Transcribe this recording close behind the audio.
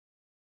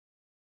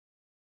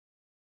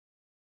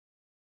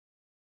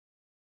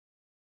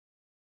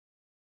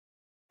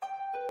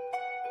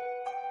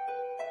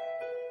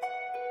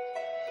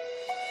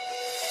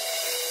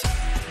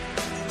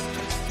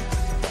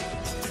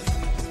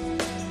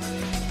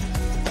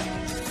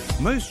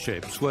Most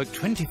ships work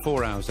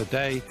 24 hours a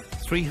day,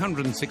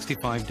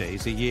 365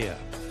 days a year,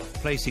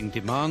 placing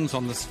demands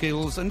on the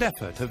skills and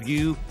effort of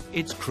you,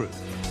 its crew.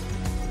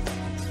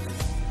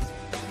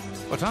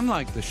 But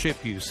unlike the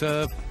ship you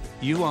serve,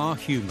 you are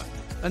human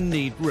and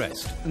need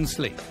rest and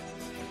sleep.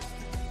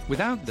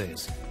 Without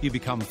this, you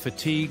become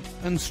fatigued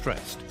and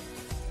stressed,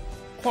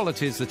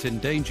 qualities that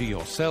endanger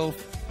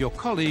yourself, your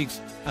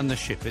colleagues and the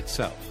ship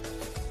itself.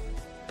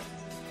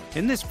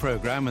 In this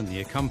programme and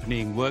the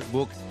accompanying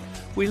workbook,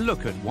 we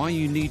look at why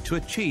you need to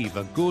achieve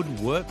a good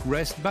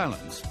work-rest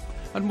balance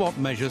and what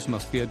measures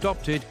must be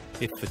adopted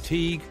if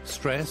fatigue,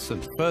 stress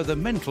and further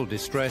mental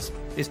distress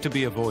is to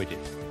be avoided,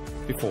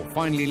 before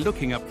finally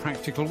looking at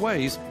practical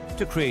ways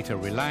to create a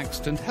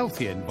relaxed and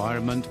healthy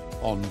environment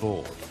on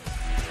board.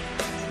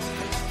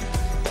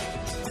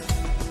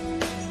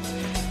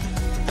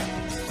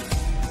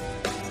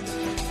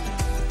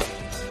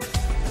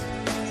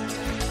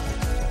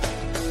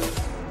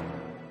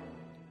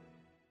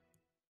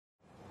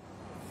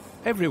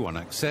 Everyone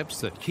accepts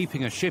that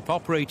keeping a ship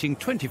operating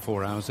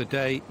 24 hours a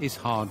day is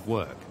hard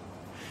work.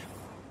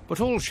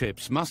 But all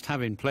ships must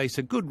have in place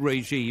a good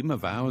regime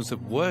of hours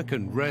of work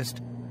and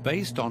rest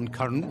based on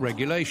current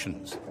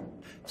regulations,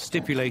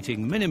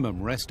 stipulating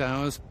minimum rest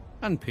hours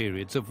and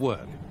periods of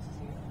work.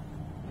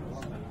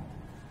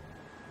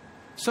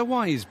 So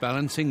why is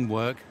balancing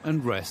work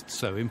and rest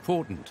so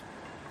important?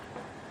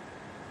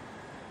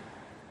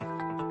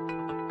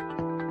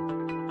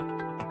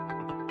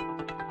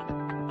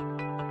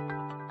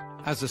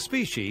 As a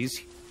species,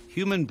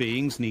 human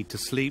beings need to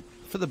sleep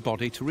for the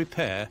body to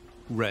repair,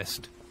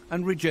 rest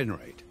and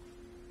regenerate.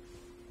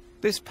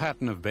 This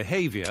pattern of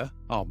behaviour,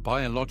 our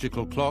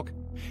biological clock,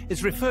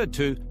 is referred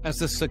to as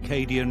the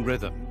circadian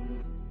rhythm,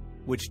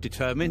 which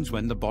determines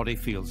when the body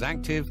feels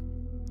active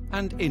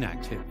and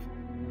inactive.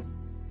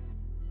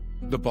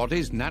 The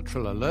body's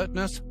natural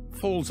alertness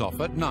falls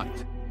off at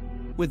night,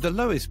 with the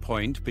lowest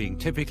point being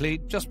typically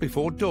just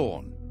before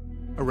dawn,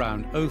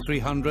 around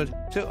 0300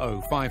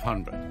 to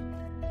 0500.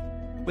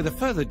 With a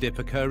further dip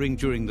occurring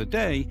during the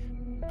day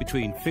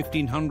between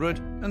 1500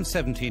 and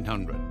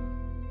 1700.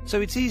 So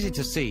it's easy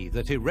to see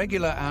that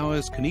irregular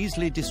hours can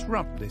easily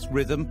disrupt this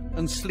rhythm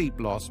and sleep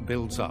loss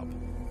builds up,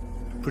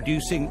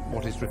 producing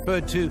what is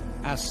referred to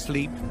as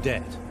sleep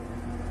debt.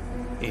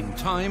 In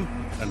time,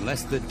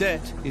 unless the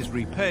debt is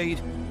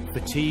repaid,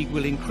 fatigue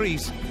will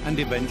increase and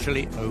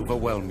eventually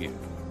overwhelm you.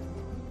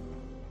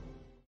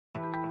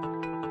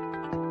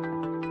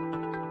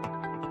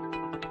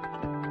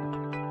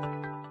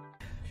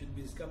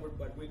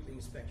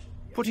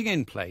 Putting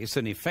in place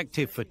an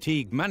effective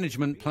fatigue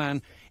management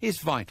plan is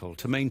vital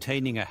to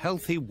maintaining a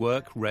healthy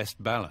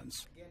work-rest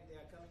balance,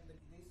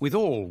 with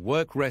all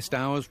work-rest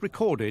hours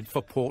recorded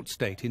for port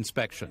state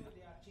inspection.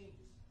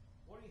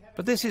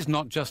 But this is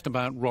not just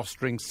about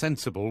rostering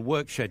sensible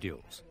work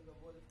schedules.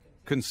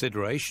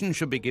 Consideration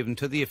should be given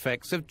to the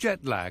effects of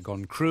jet lag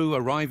on crew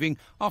arriving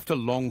after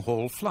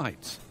long-haul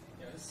flights.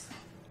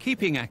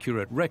 Keeping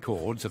accurate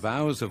records of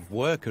hours of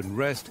work and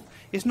rest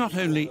is not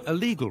only a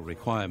legal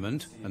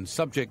requirement and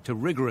subject to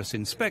rigorous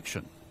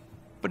inspection,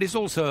 but is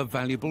also a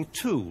valuable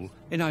tool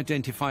in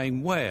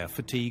identifying where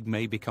fatigue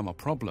may become a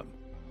problem.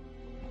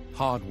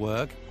 Hard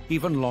work,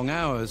 even long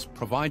hours,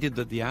 provided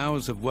that the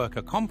hours of work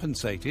are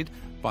compensated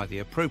by the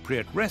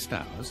appropriate rest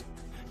hours,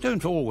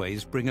 don't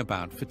always bring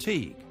about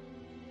fatigue.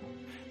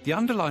 The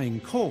underlying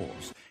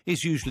cause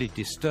is usually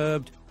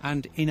disturbed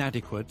and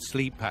inadequate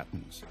sleep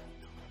patterns.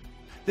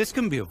 This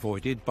can be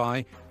avoided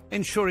by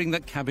ensuring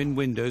that cabin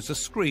windows are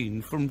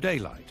screened from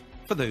daylight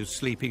for those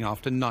sleeping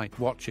after night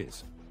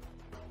watches,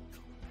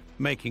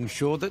 making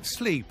sure that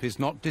sleep is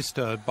not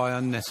disturbed by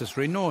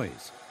unnecessary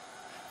noise,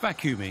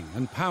 vacuuming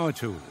and power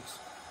tools,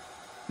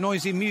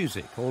 noisy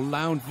music or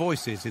loud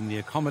voices in the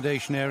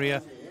accommodation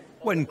area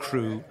when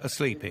crew are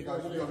sleeping,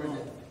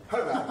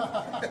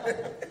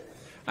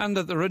 and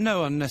that there are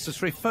no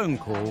unnecessary phone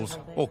calls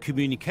or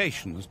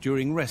communications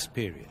during rest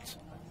periods.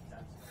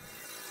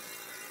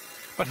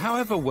 But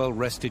however well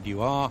rested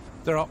you are,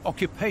 there are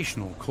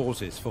occupational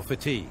causes for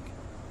fatigue.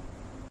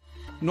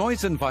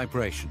 Noise and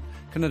vibration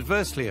can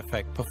adversely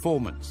affect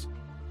performance,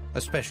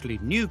 especially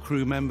new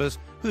crew members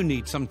who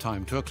need some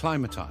time to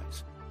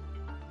acclimatise.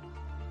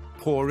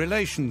 Poor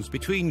relations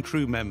between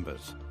crew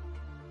members,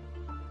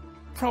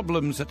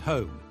 problems at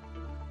home,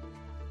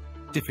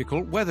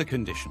 difficult weather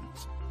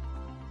conditions,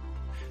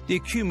 the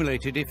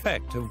accumulated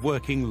effect of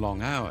working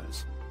long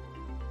hours,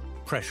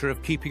 pressure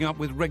of keeping up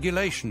with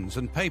regulations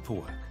and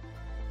paperwork,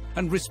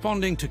 and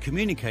responding to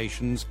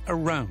communications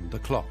around the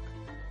clock.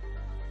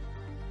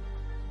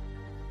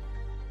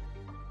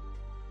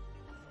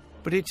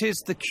 But it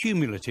is the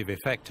cumulative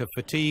effect of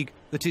fatigue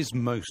that is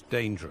most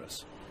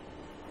dangerous.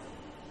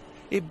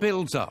 It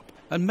builds up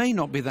and may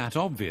not be that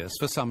obvious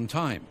for some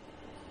time.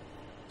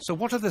 So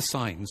what are the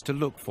signs to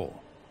look for?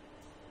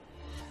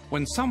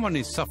 When someone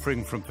is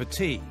suffering from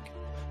fatigue,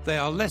 they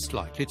are less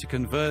likely to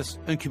converse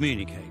and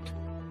communicate,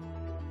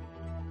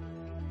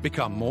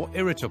 become more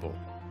irritable,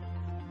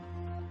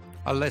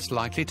 are less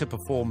likely to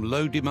perform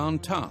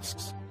low-demand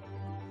tasks,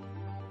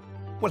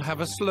 will have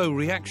a slow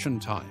reaction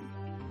time,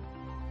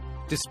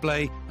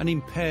 display an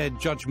impaired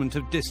judgment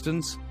of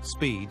distance,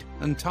 speed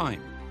and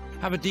time,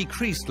 have a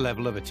decreased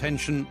level of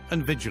attention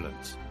and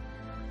vigilance,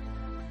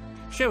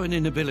 show an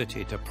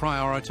inability to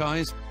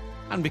prioritise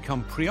and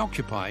become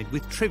preoccupied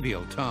with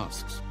trivial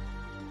tasks,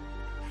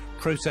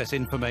 process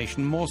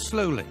information more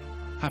slowly,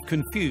 have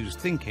confused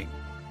thinking,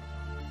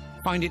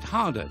 find it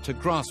harder to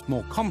grasp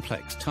more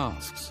complex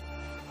tasks,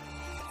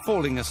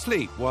 falling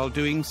asleep while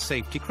doing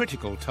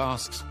safety-critical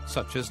tasks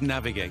such as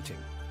navigating.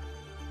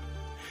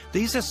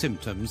 These are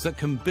symptoms that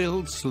can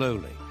build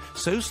slowly,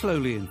 so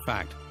slowly in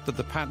fact that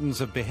the patterns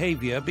of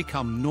behaviour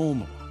become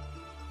normal.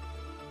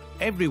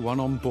 Everyone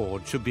on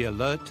board should be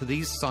alert to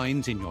these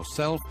signs in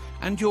yourself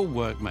and your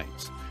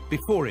workmates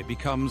before it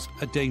becomes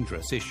a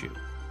dangerous issue.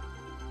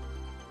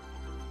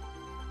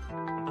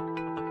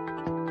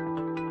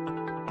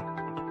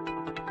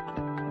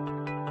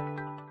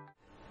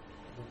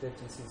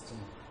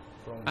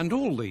 And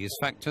all these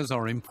factors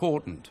are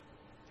important.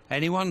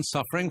 Anyone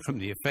suffering from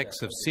the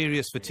effects of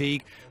serious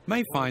fatigue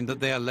may find that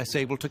they are less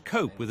able to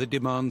cope with the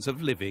demands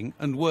of living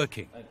and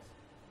working.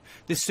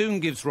 This soon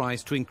gives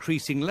rise to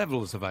increasing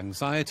levels of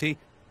anxiety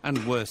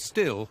and, worse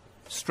still,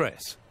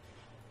 stress.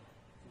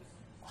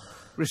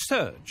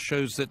 Research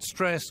shows that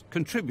stress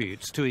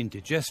contributes to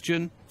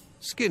indigestion,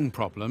 skin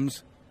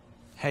problems,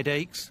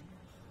 headaches,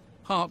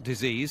 heart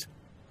disease,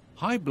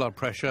 high blood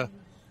pressure,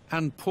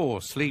 and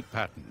poor sleep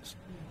patterns.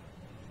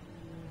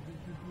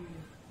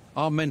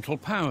 Our mental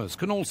powers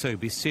can also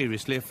be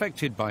seriously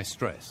affected by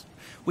stress,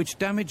 which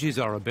damages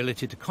our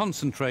ability to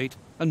concentrate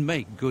and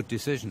make good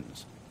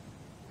decisions.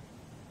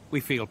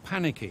 We feel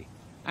panicky,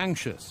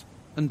 anxious,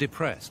 and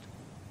depressed,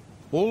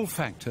 all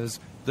factors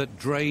that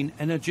drain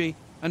energy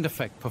and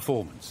affect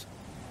performance.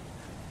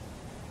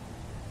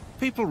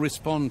 People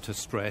respond to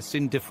stress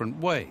in different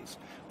ways,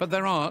 but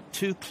there are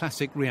two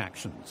classic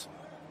reactions.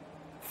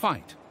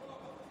 Fight,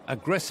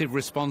 aggressive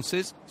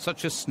responses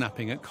such as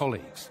snapping at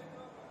colleagues.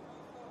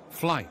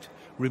 Flight,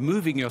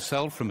 removing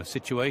yourself from a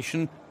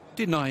situation,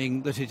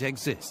 denying that it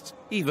exists,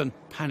 even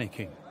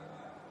panicking.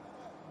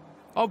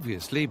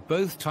 Obviously,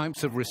 both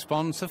types of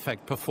response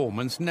affect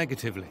performance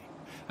negatively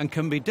and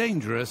can be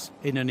dangerous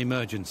in an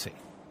emergency.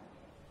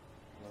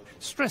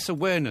 Stress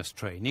awareness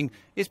training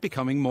is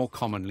becoming more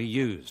commonly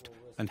used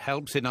and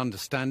helps in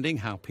understanding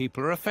how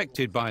people are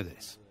affected by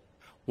this,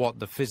 what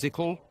the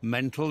physical,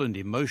 mental and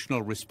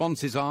emotional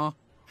responses are,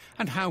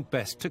 and how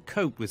best to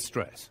cope with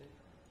stress.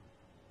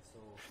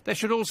 There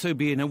should also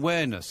be an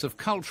awareness of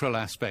cultural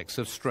aspects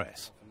of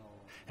stress.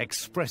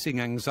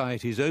 Expressing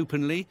anxieties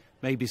openly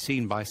may be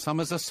seen by some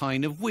as a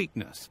sign of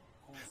weakness,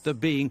 that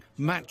being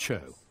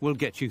macho will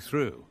get you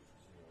through.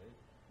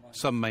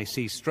 Some may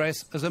see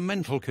stress as a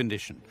mental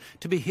condition,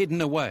 to be hidden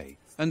away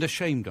and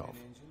ashamed of.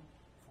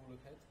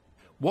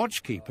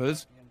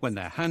 Watchkeepers, when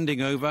they're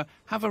handing over,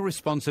 have a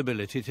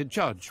responsibility to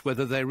judge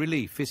whether their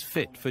relief is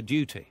fit for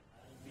duty.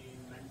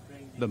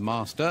 The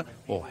master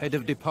or head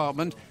of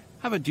department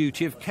have a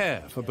duty of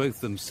care for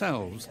both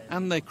themselves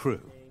and their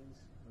crew.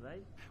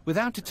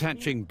 Without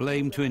attaching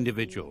blame to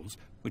individuals,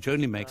 which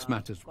only makes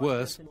matters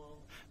worse,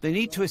 they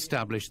need to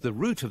establish the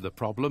root of the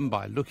problem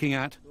by looking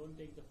at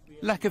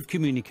lack of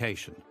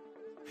communication.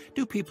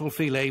 Do people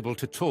feel able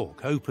to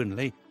talk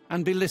openly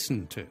and be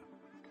listened to?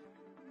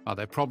 Are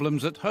there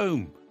problems at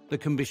home that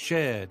can be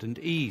shared and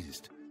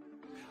eased?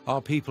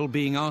 Are people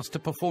being asked to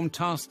perform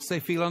tasks they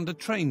feel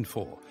undertrained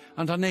for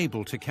and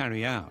unable to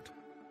carry out?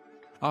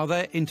 Are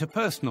there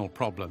interpersonal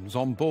problems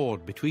on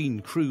board between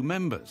crew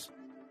members?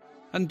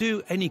 And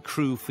do any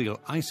crew feel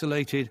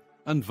isolated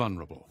and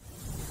vulnerable?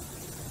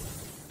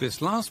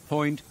 This last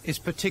point is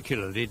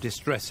particularly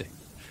distressing,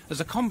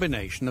 as a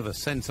combination of a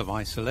sense of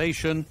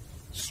isolation,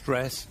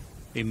 stress,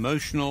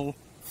 emotional,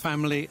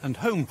 family and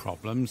home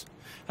problems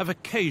have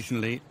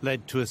occasionally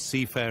led to a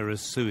seafarer's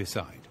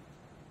suicide.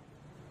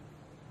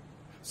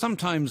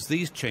 Sometimes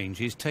these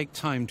changes take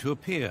time to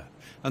appear,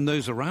 and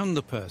those around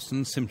the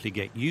person simply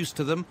get used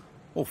to them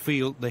or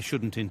feel they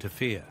shouldn't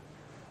interfere.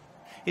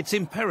 It's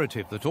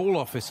imperative that all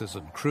officers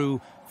and crew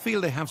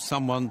feel they have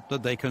someone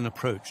that they can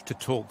approach to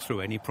talk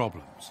through any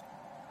problems.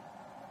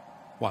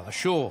 While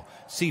ashore,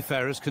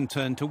 seafarers can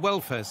turn to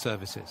welfare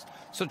services,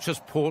 such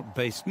as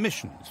port-based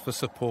missions for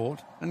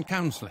support and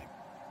counselling.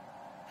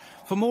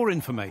 For more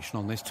information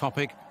on this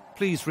topic,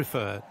 please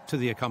refer to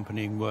the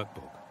accompanying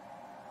workbook.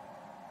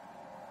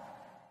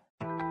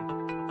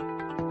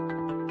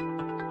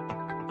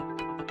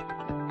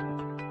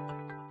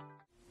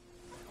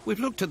 We've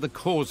looked at the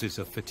causes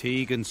of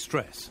fatigue and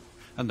stress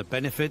and the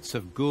benefits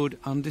of good,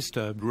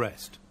 undisturbed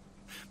rest.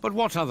 But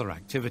what other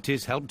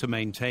activities help to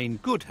maintain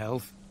good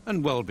health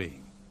and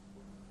well-being?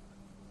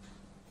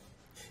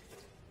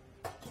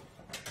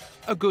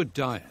 A good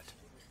diet.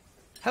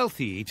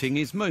 Healthy eating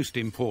is most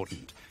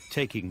important,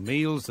 taking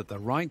meals at the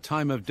right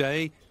time of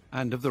day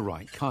and of the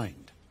right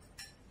kind.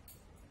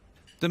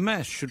 The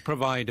mess should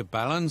provide a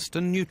balanced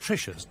and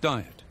nutritious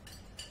diet.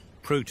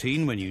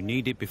 Protein when you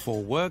need it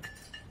before work,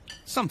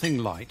 something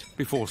light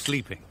before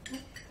sleeping.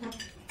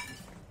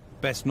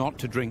 Best not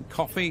to drink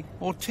coffee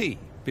or tea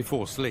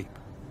before sleep.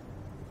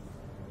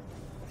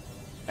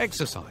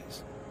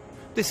 Exercise.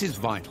 This is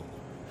vital.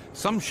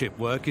 Some ship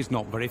work is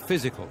not very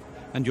physical,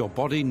 and your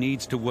body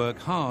needs to work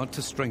hard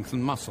to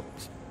strengthen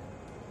muscles.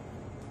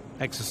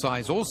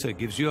 Exercise also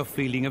gives you a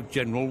feeling of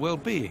general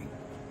well-being,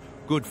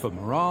 good for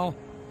morale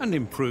and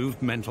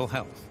improved mental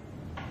health.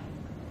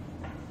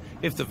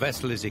 If the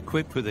vessel is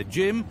equipped with a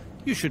gym,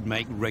 you should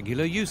make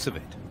regular use of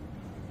it.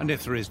 And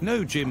if there is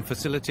no gym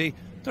facility,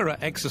 there are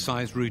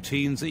exercise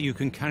routines that you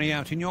can carry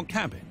out in your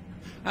cabin,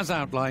 as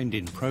outlined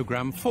in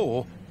Programme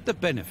 4, The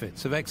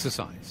Benefits of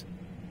Exercise.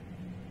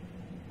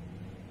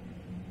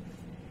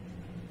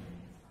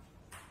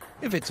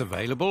 If it's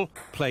available,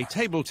 play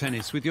table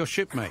tennis with your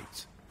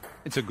shipmates.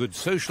 It's a good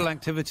social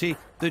activity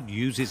that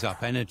uses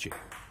up energy.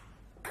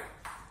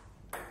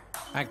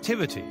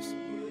 Activities.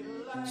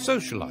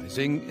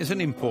 Socialising is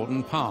an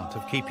important part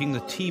of keeping the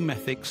team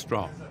ethic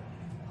strong.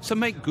 So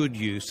make good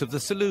use of the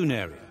saloon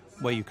area,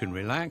 where you can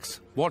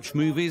relax, watch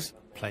movies,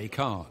 play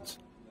cards.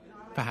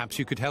 Perhaps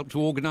you could help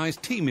to organise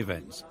team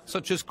events,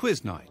 such as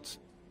quiz nights.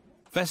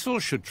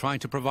 Vessels should try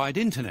to provide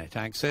internet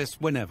access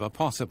whenever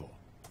possible.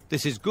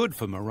 This is good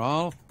for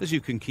morale, as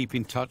you can keep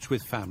in touch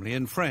with family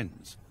and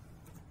friends.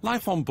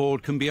 Life on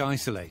board can be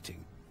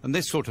isolating, and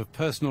this sort of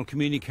personal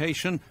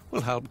communication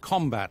will help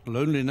combat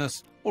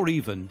loneliness or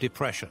even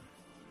depression.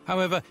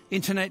 However,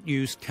 internet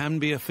use can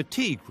be a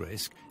fatigue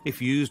risk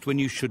if used when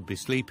you should be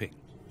sleeping.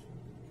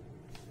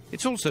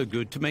 It's also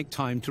good to make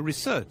time to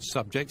research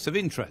subjects of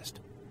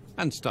interest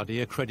and study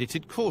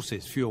accredited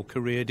courses for your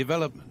career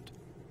development.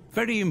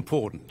 Very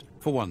important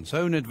for one's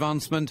own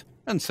advancement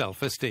and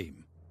self-esteem.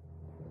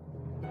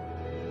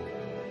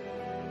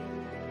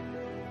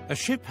 A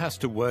ship has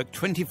to work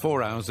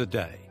 24 hours a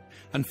day,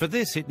 and for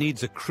this it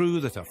needs a crew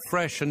that are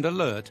fresh and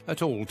alert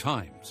at all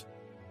times.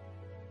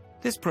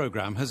 This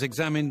programme has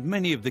examined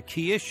many of the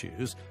key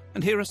issues,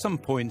 and here are some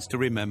points to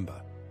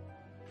remember.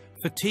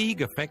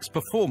 Fatigue affects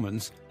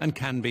performance and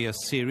can be a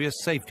serious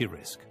safety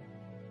risk.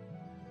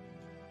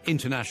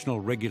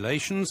 International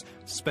regulations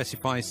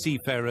specify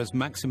seafarers'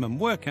 maximum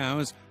work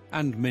hours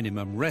and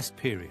minimum rest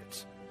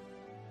periods.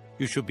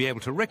 You should be able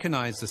to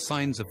recognise the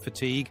signs of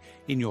fatigue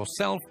in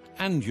yourself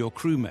and your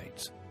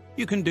crewmates.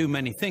 You can do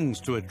many things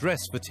to address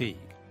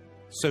fatigue.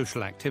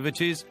 Social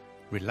activities,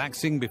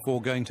 relaxing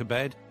before going to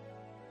bed,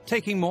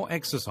 taking more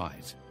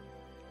exercise,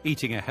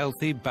 eating a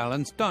healthy,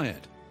 balanced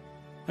diet,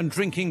 and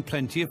drinking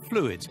plenty of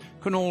fluids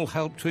can all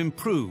help to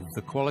improve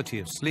the quality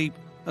of sleep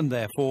and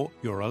therefore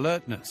your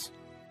alertness.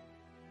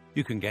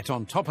 You can get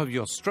on top of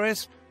your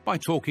stress by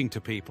talking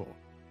to people,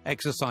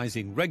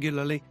 exercising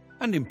regularly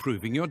and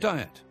improving your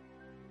diet.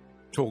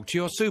 Talk to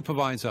your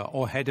supervisor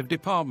or head of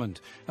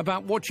department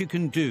about what you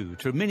can do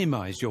to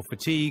minimize your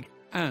fatigue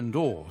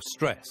and/or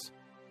stress.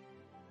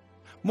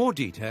 More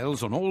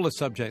details on all the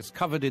subjects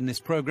covered in this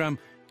program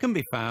can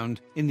be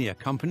found in the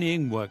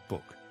accompanying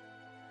workbook.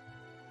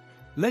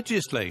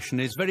 Legislation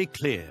is very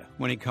clear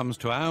when it comes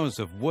to hours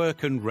of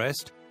work and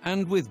rest,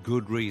 and with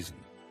good reason.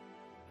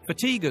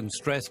 Fatigue and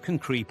stress can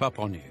creep up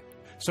on you,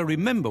 so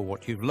remember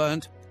what you've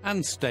learnt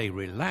and stay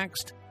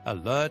relaxed,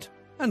 alert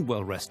and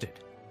well rested.